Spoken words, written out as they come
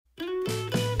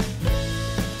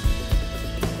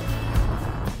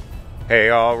Hey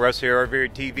all, Russ here,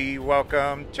 RVerTV.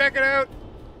 Welcome. Check it out.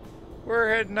 We're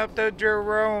heading up to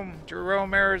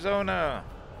Jerome, Arizona.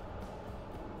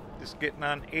 Just getting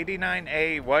on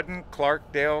 89A. Wasn't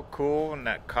Clarkdale cool in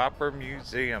that copper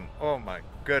museum? Oh my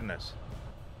goodness.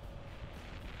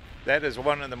 That is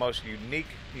one of the most unique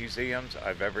museums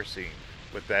I've ever seen.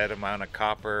 With that amount of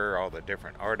copper, all the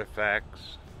different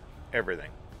artifacts,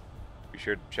 everything. Be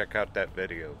sure to check out that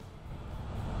video.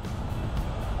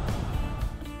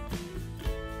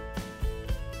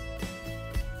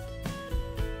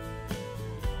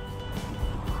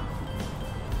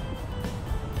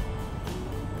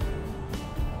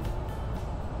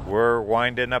 We're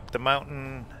winding up the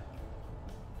mountain.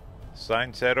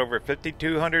 Sign said over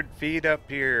 5,200 feet up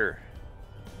here.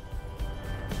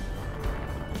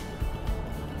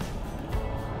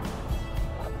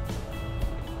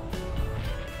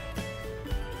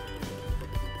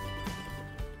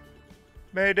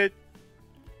 Made it.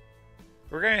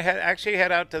 We're going to actually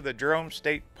head out to the Jerome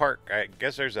State Park. I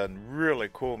guess there's a really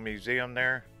cool museum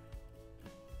there.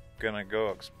 Gonna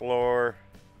go explore.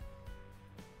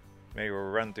 Maybe we'll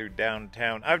run through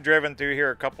downtown. I've driven through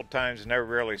here a couple times and never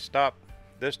really stopped.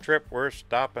 This trip we're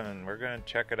stopping and we're going to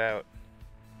check it out.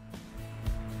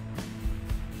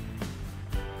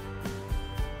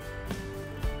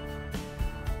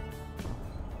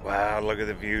 Wow, look at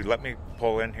the view. Let me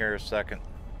pull in here a second.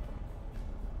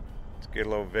 Let's get a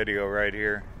little video right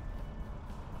here.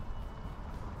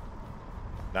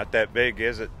 Not that big,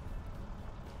 is it?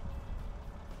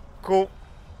 Cool.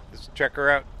 Let's check her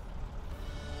out.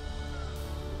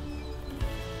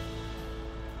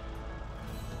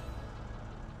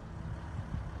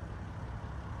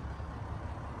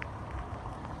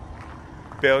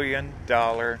 $1 billion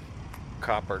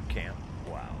copper camp.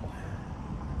 Wow.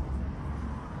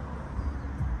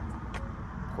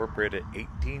 Incorporated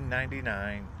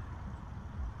 1899.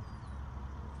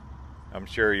 I'm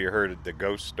sure you heard of the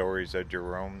ghost stories of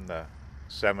Jerome. The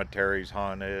cemetery's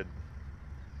haunted.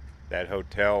 That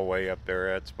hotel way up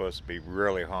there, that's supposed to be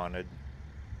really haunted.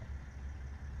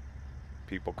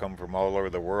 People come from all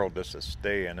over the world just to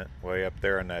stay in it, way up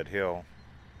there on that hill.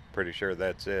 Pretty sure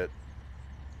that's it.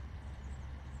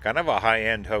 Kind of a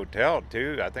high-end hotel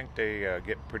too. I think they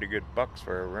get pretty good bucks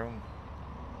for a room.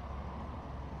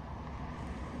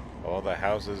 All the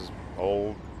houses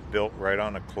old, built right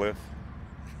on a cliff.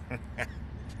 And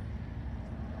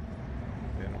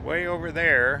way over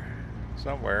there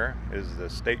somewhere is the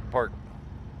state park.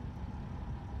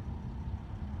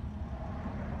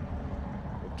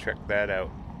 We'll check that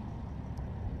out.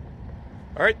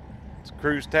 All right, it's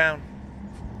cruise town.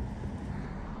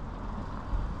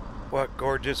 What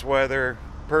gorgeous weather.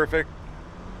 Perfect.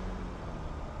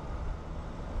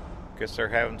 Guess they're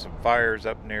having some fires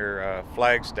up near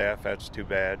Flagstaff. That's too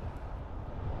bad.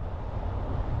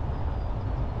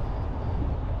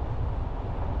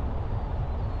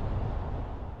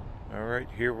 Alright,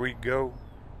 here we go.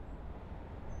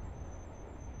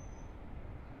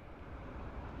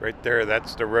 Right there,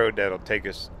 that's the road that'll take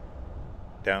us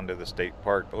down to the state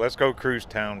park. But let's go cruise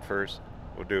town first.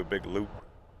 We'll do a big loop.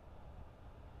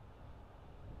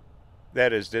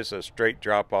 That is just a straight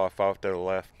drop off to the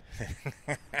left.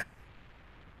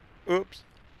 Oops.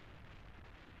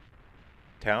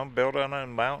 Town built on a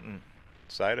mountain.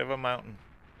 Side of a mountain.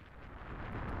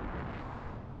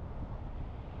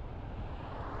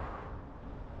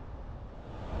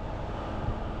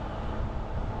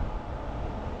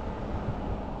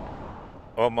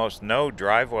 Almost no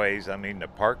driveways. I mean, the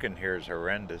parking here is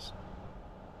horrendous.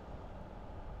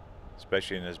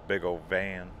 Especially in this big old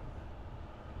van.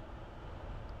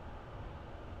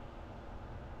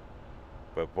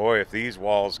 But boy, if these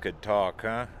walls could talk,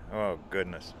 huh? Oh,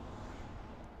 goodness.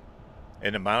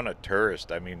 And the amount of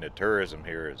tourists, I mean, the tourism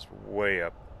here is way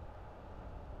up.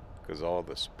 Because all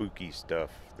the spooky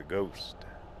stuff, the ghost.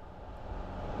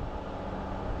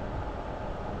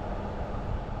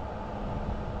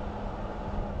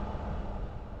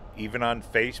 Even on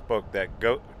Facebook, that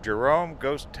Jerome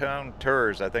Ghost Town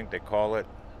Tours, I think they call it.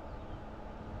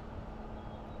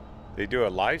 They do a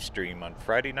live stream on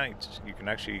Friday nights. You can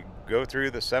actually go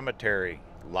through the cemetery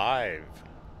live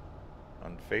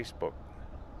on Facebook.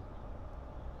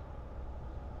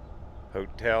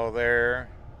 Hotel there.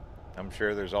 I'm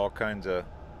sure there's all kinds of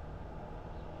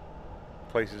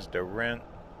places to rent,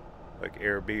 like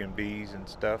Airbnbs and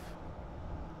stuff.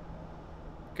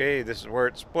 Okay, this is where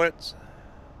it splits.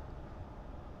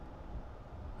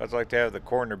 I'd like to have the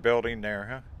corner building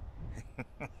there,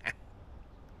 huh?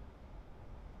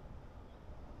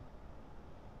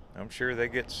 I'm sure they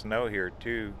get snow here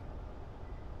too.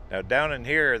 Now down in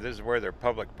here, this is where their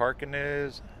public parking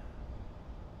is.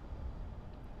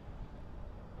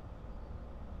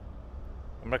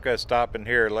 not gonna stop in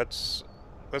here. Let's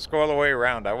go all the way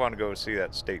around. I want to go see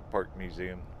that state park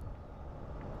museum.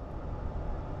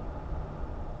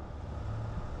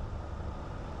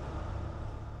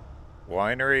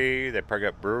 Winery. They probably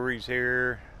got breweries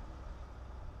here.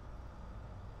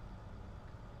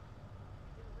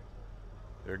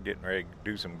 They're getting ready to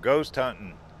do some ghost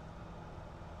hunting.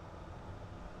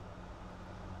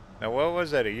 Now, what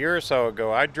was that? A year or so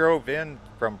ago, I drove in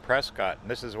from Prescott, and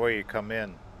this is where you come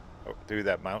in through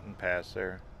that mountain pass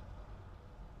there.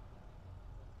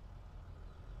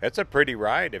 It's a pretty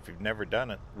ride if you've never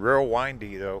done it. Real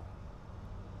windy, though.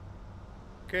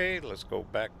 Okay, let's go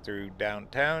back through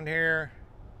downtown here.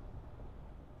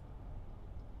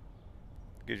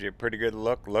 Gives you a pretty good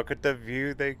look. Look at the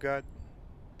view they got.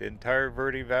 The entire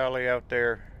Verde Valley out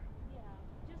there. Yeah,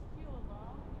 just fuel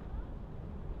along.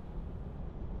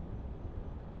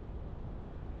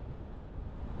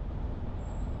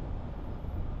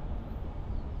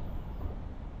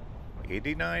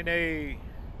 89A.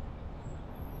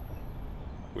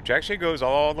 Which actually goes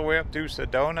all the way up to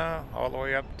Sedona, all the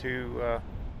way up to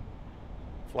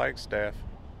Flagstaff.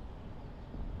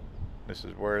 This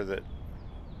is where the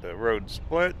road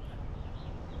split.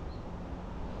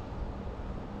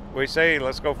 We say,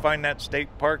 let's go find that state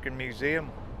park and museum.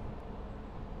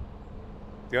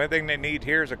 The only thing they need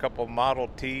here is a couple Model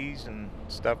Ts and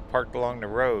stuff parked along the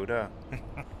road, huh?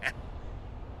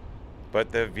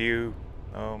 But the view,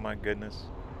 oh my goodness.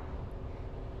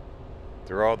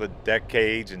 Through all the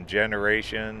decades and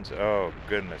generations, oh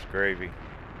goodness gravy.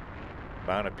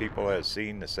 Amount of people that have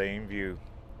seen the same view.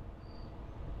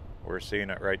 We're seeing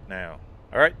it right now.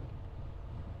 All right.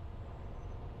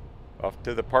 Off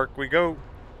to the park we go.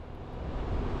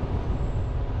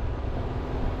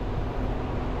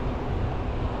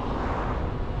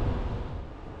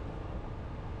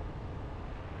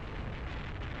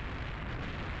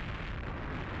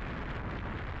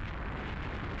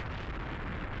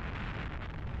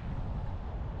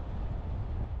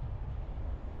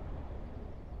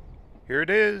 Here it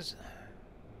is.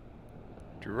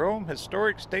 Jerome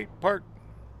Historic State Park.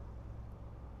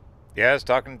 Yeah, I was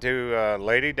talking to a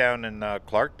lady down in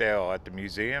Clarkdale at the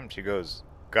museum. She goes,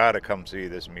 gotta come see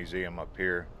this museum up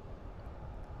here.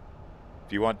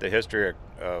 If you want the history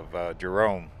of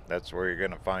Jerome, that's where you're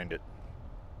gonna find it.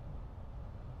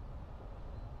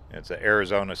 It's the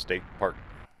Arizona State Park.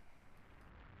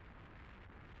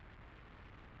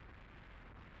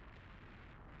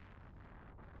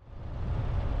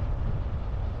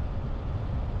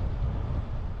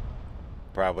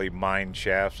 Probably mine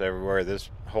shafts everywhere.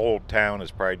 This whole town is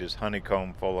probably just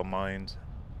honeycomb full of mines.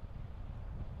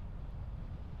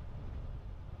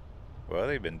 Well,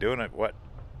 they've been doing it, what,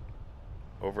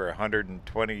 over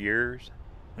 120 years?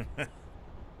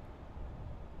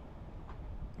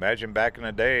 Imagine back in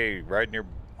the day riding your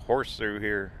horse through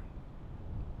here.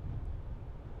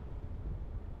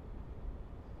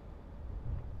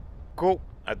 Cool.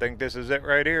 I think this is it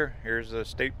right here. Here's the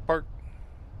state park.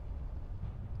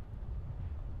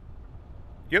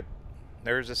 Yep,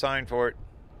 there's a sign for it.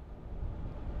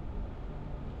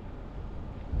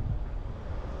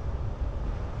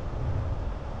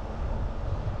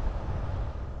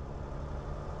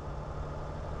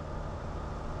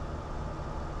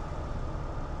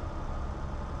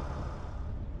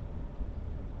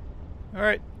 All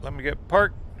right, let me get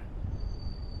parked.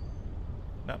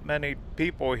 Not many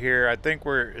people here. I think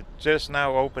it's just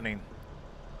now opening.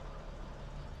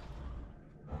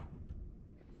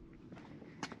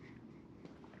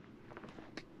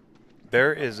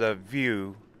 There is a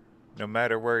view no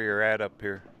matter where you're at up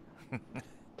here.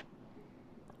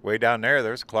 Way down there,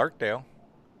 there's Clarkdale.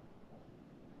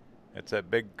 It's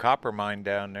that big copper mine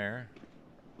down there.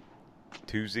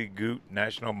 Tuesday Goot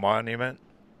National Monument.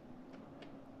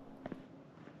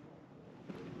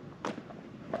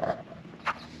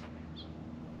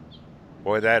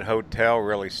 Boy, that hotel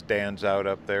really stands out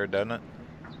up there, doesn't it?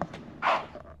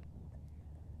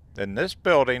 Then this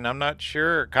building, I'm not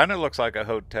sure. It kind of looks like a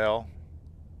hotel.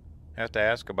 Have to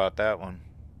ask about that one.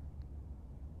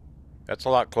 That's a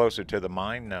lot closer to the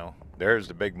mine now. There's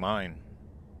the big mine.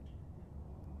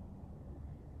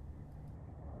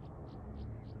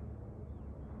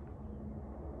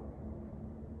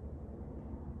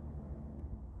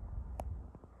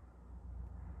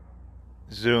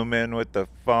 Zoom in with the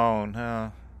phone, huh?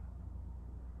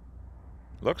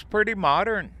 Looks pretty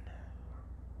modern.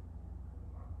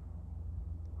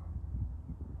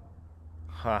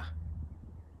 Huh.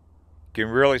 Can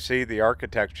really see the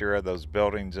architecture of those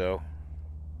buildings, though.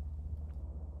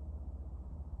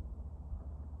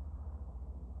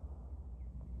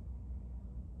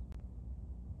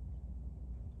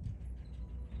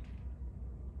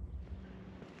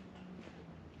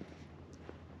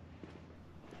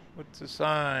 What's the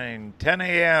sign? 10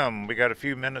 a.m. We got a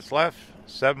few minutes left.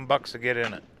 $7 to get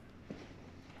in it.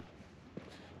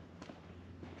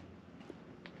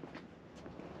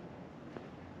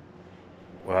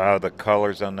 Wow, the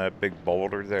colors on that big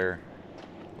boulder there.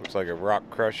 Looks like a rock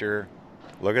crusher.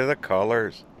 Look at the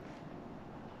colors.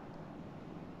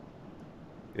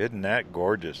 Isn't that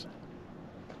gorgeous?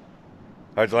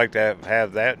 I'd like to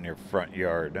have that in your front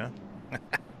yard, huh?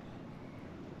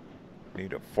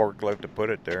 Need a forklift to put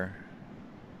it there.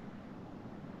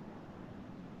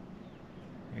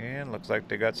 And looks like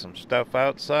they got some stuff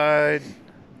outside.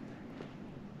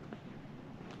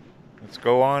 Let's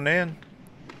go on in.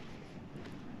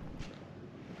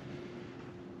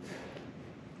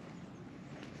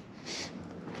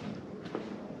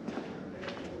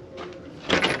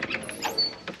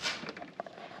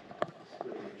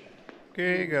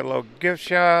 Okay, got a little gift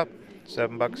shop.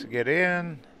 $7 to get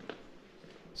in.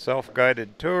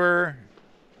 Self-guided tour.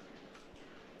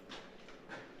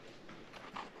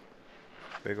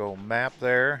 Big old map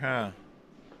there, huh?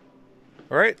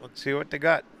 Alright, let's see what they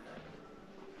got.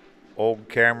 Old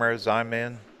cameras I'm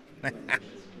in.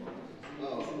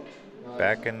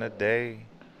 Back in the day.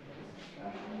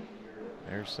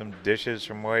 There's some dishes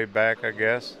from way back, I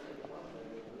guess.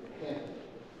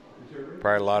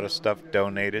 Probably a lot of stuff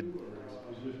donated.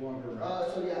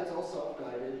 So yeah, it's all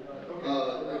self-guided.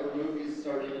 The movie's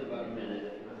starting in about a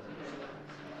minute.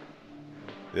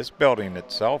 This building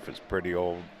itself is pretty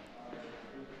old.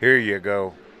 Here you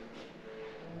go.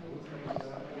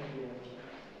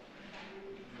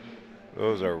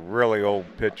 Those are really old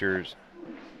pictures.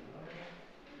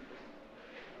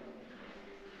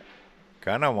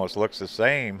 Kind of almost looks the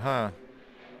same, huh?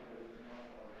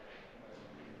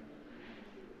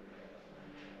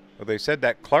 Well, they said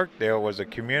that Clarkdale was a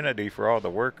community for all the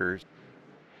workers.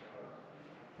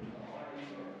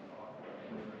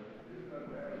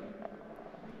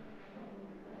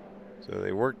 So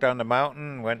they worked on the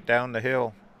mountain, went down the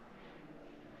hill.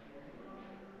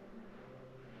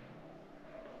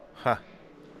 Huh.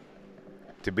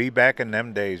 To be back in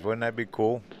them days, wouldn't that be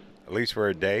cool? At least for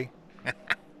a day.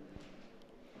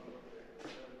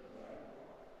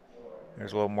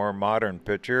 There's a little more modern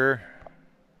picture.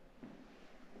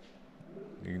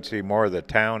 You can see more of the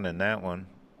town in that one.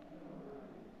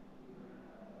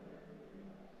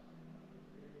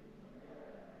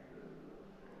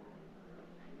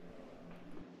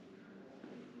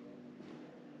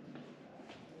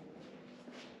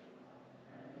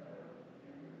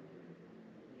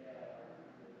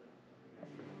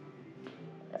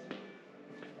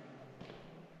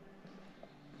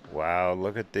 Wow,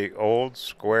 look at the old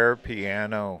square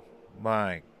piano.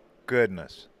 My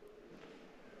goodness.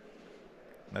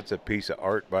 That's a piece of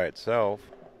art by itself.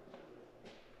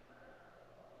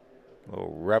 A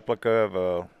little replica of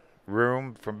a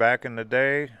room from back in the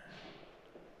day.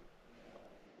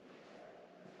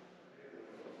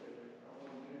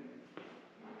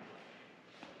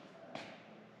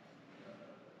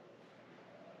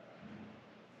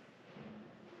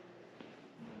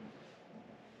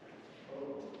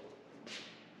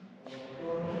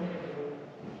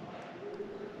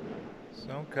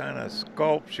 Some kind of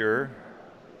sculpture.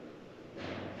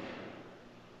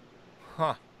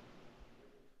 Huh.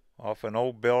 Off an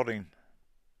old building.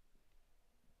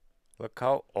 Look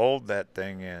how old that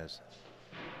thing is.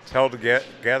 It's held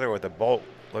together with a bolt.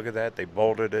 Look at that, they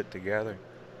bolted it together.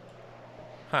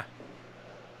 Huh.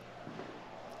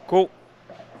 Cool.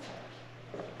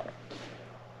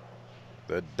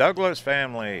 The Douglas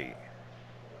family.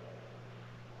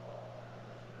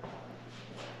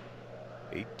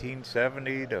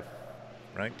 1870 to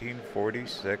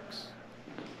 1946.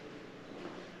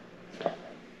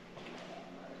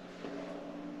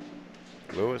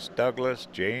 Louis Douglas,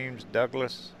 James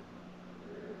Douglas.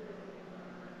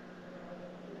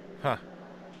 Huh.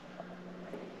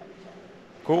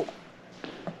 Cool.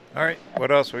 All right,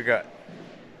 what else we got?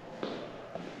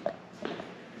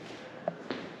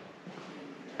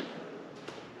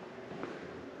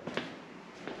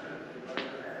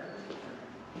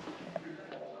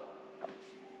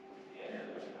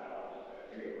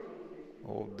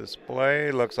 Old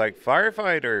display, looks like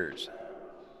firefighters.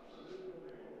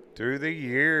 Through the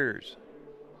years.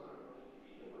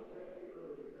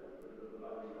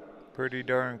 Pretty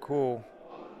darn cool.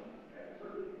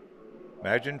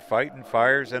 Imagine fighting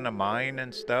fires in a mine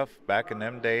and stuff back in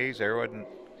them days. There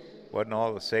wasn't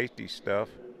all the safety stuff.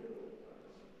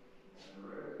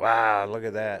 Wow, look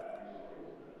at that.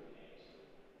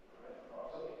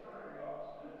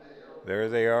 There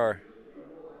they are.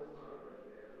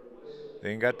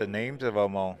 They ain't got the names of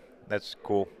them all. That's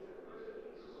cool.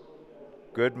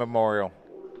 Good memorial.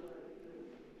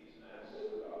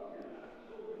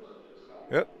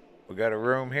 We got a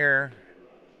room here.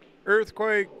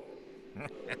 Earthquake. I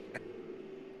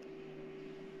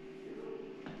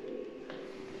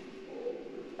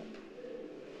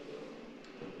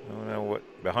don't know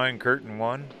what behind curtain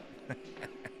one.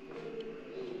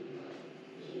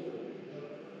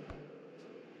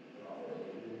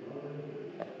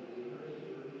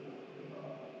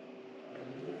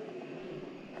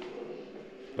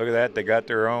 Look at that, they got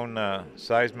their own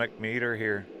seismic meter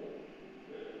here.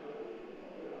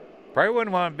 Probably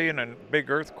wouldn't want to be in a big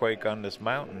earthquake on this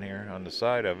mountain here, on the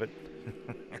side of it.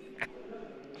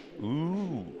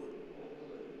 Ooh.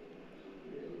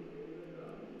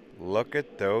 Look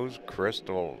at those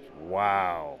crystals.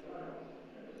 Wow.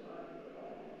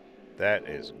 That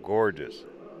is gorgeous.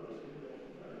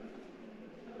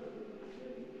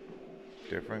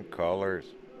 Different colors.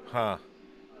 Huh.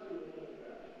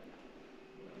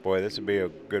 Boy, this would be a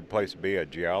good place to be a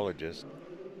geologist.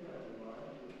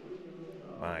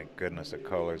 My goodness, the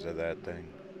colors of that thing.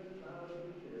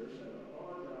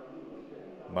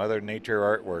 Mother Nature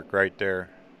artwork right there.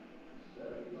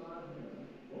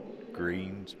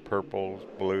 Greens, purples,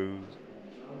 blues.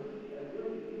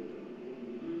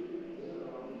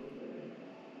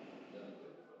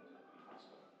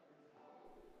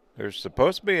 There's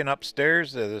supposed to be an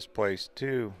upstairs to this place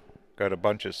too. Got a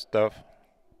bunch of stuff.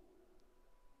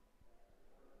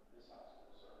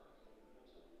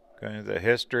 Kind of the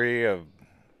history of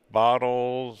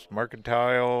bottles,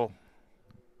 mercantile.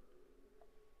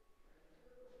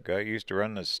 Guy used to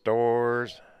run the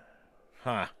stores.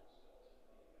 Huh.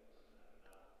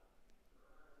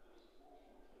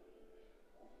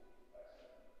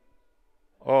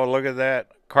 Oh, look at that.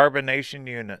 Carbonation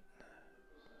unit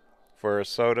for a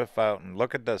soda fountain.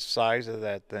 Look at the size of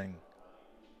that thing.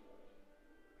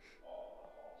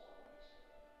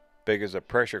 Big as a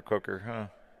pressure cooker, huh?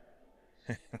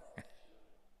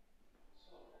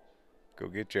 Go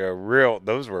get you a real,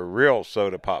 those were real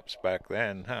soda pops back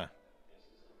then, huh?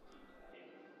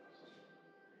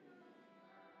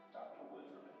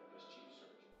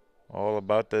 All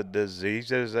about the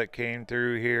diseases that came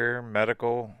through here,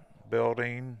 medical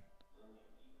building.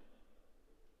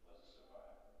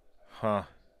 Huh.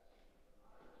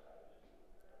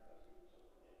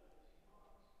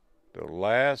 The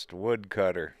last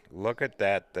woodcutter. Look at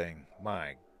that thing.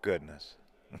 My goodness.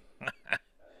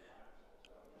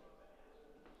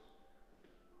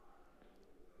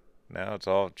 Now it's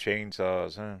all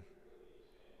chainsaws, huh?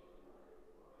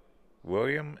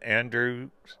 William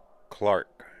Andrews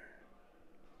Clark.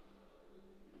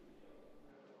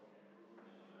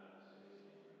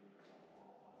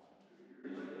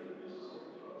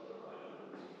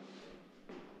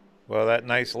 Well, that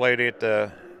nice lady at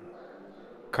the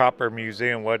Copper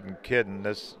Museum wasn't kidding.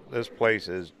 This place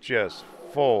is just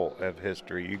full of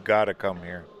history. You gotta come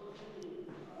here.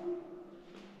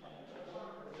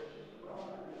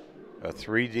 A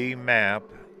 3D map.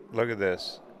 Look at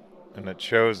this. And it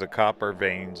shows the copper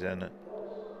veins in it.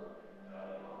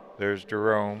 There's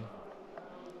Jerome.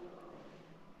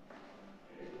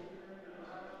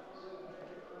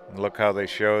 And look how they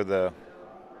show the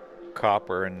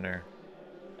copper in there.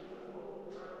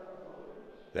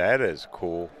 That is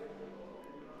cool.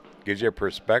 Gives you a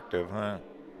perspective, huh?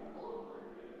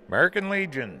 American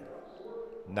Legion.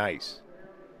 Nice.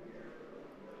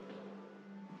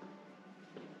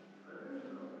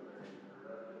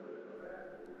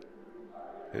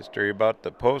 History about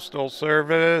the Postal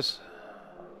Service.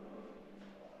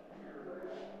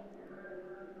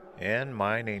 And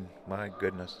mining. My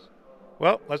goodness.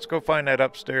 Well, let's go find that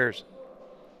upstairs.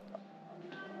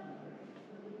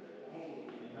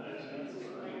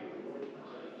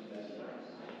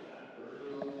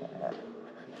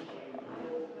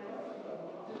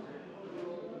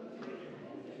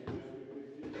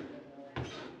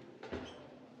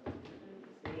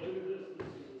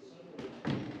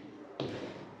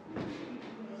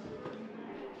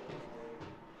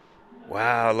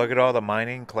 Wow, look at all the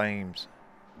mining claims.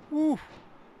 Woo.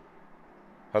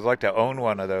 I'd like to own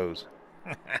one of those.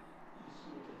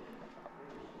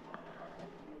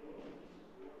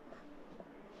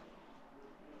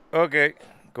 Okay,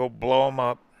 go blow them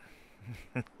up.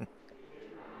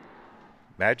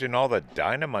 Imagine all the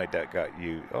dynamite that got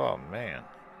used. Oh, man.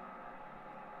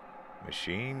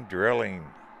 Machine drilling.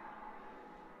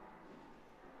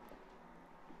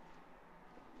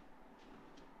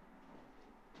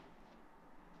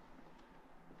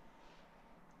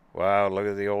 Wow, look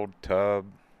at the old tub.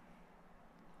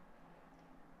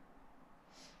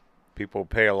 People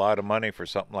pay a lot of money for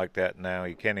something like that now.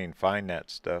 You can't even find that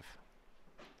stuff.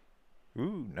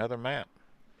 Ooh, another map.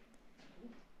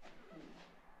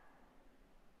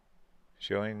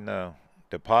 Showing the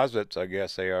Deposits, I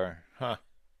guess they are. Huh.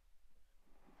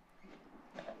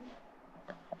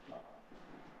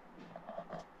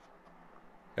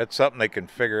 That's something they can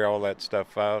figure all that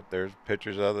stuff out. There's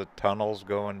pictures of the tunnels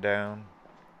going down.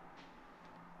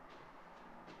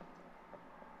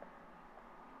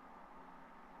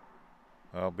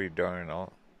 I'll be darned,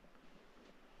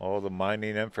 all the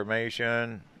mining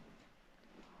information.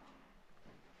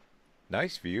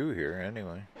 Nice view here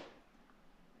anyway.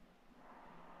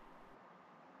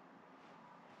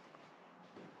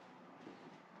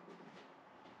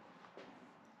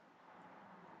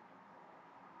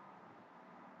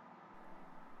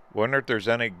 Wonder if there's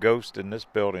any ghost in this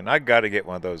building. I gotta get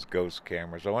one of those ghost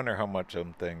cameras. I wonder how much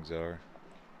them things are.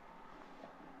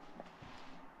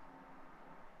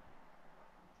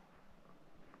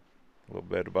 A little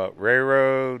bit about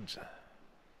railroads.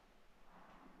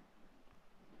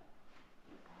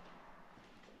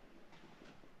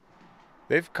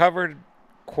 They've covered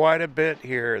quite a bit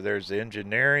here. There's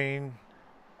engineering,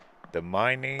 the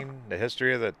mining, the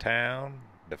history of the town,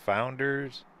 the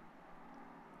founders,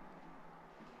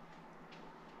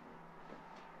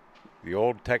 the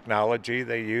old technology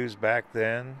they used back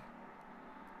then.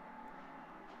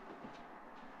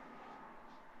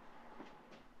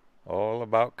 All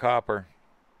about copper.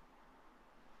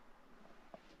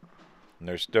 And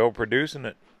they're still producing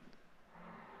it.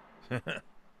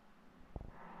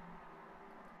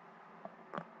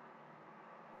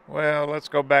 Well, let's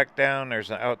go back down. There's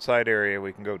an outside area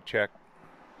we can go check.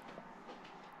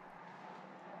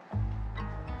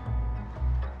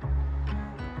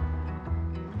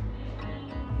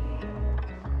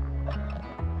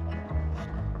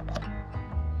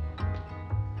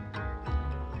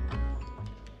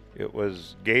 It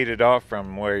was gated off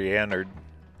from where you entered,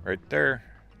 right there.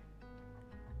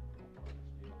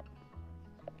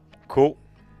 Cool.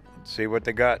 Let's see what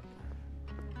they got.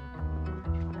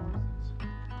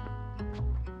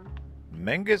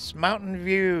 Mingus Mountain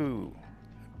View.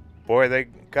 Boy, they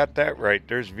got that right.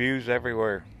 There's views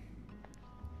everywhere.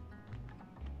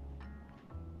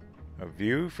 A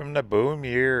view from the boom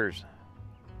years.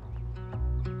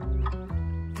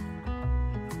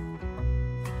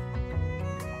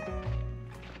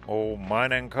 Old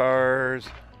mining cars.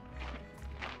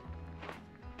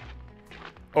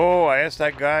 Oh, I asked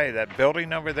that guy, that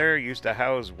building over there used to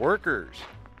house workers.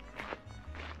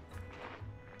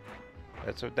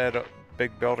 That's what that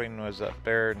big building was up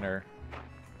there, and there.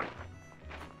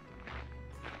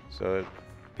 So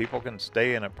people can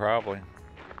stay in it probably.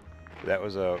 That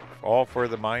was all for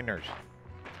the miners,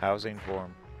 housing for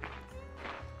them.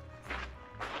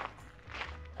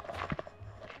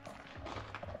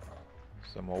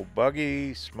 Some old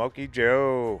buggy, Smokey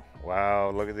Joe.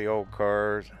 Wow, look at the old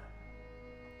cars.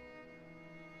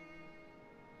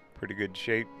 Pretty good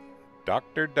shape.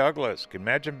 Dr. Douglas. Can you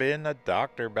imagine being a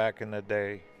doctor back in the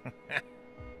day?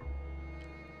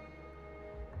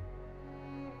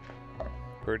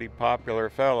 Pretty popular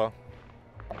fellow.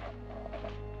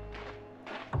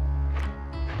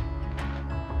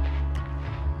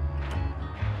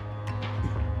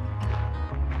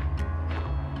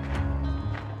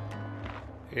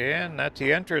 Yeah, and that's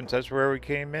the entrance. That's where we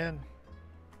came in.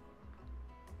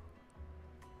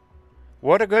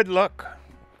 What a good look.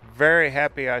 Very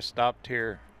happy I stopped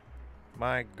here.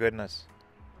 My goodness.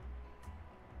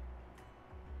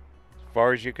 As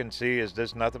far as you can see, is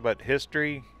this nothing but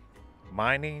history,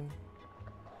 mining,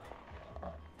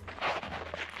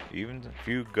 even a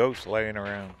few ghosts laying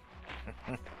around.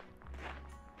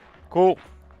 Cool.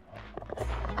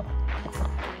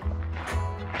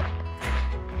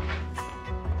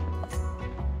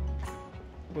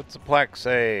 What's the plaque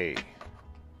say?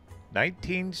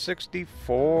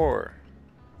 1964.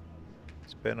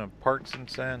 It's been a park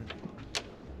since then.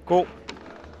 Cool.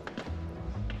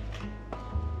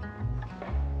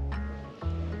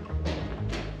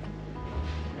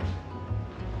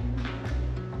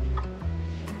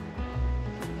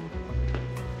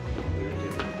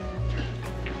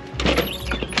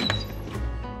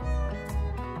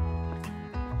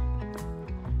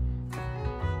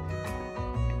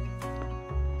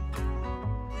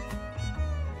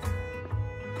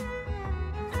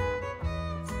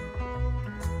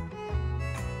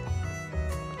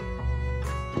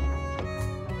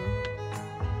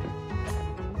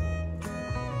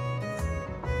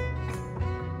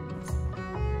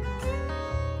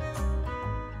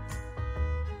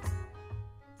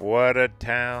 What a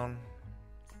town.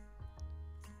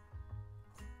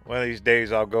 One of these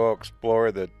days I'll go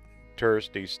explore the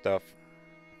touristy stuff,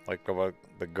 like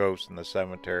the ghosts in the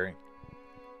cemetery.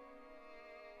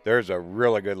 There's a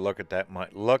really good look at that mine.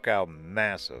 Look how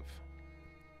massive.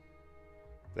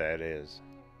 that is.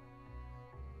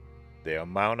 The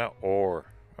amount of ore.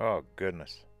 Oh,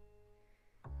 goodness.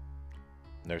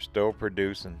 They're still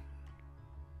producing.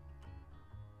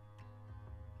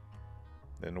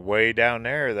 Then way down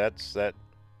there, that's that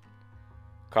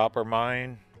copper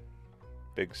mine.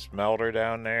 Big smelter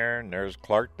down there. And there's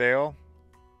Clarkdale.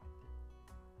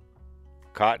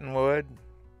 Cottonwood.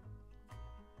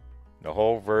 The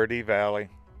whole Verde Valley.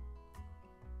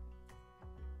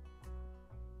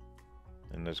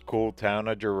 And this cool town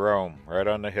of Jerome, right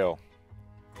on the hill.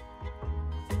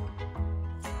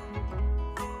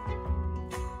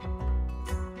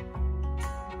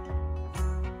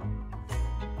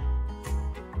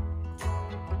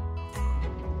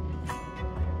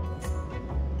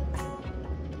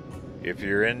 If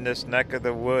you're in this neck of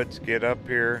the woods, get up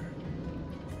here.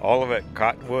 All of it,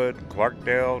 Cottonwood,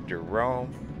 Clarkdale,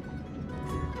 Jerome.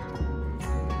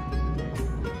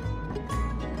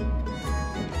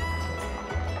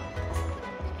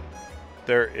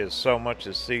 There is so much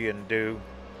to see and do.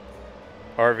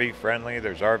 RV friendly.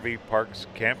 There's RV parks,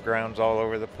 campgrounds all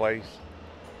over the place.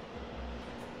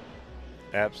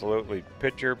 Absolutely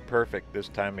picture perfect this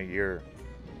time of year.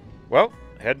 Well,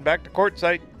 heading back to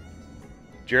Quartzsite.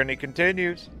 Journey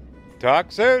continues.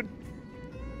 Talk soon.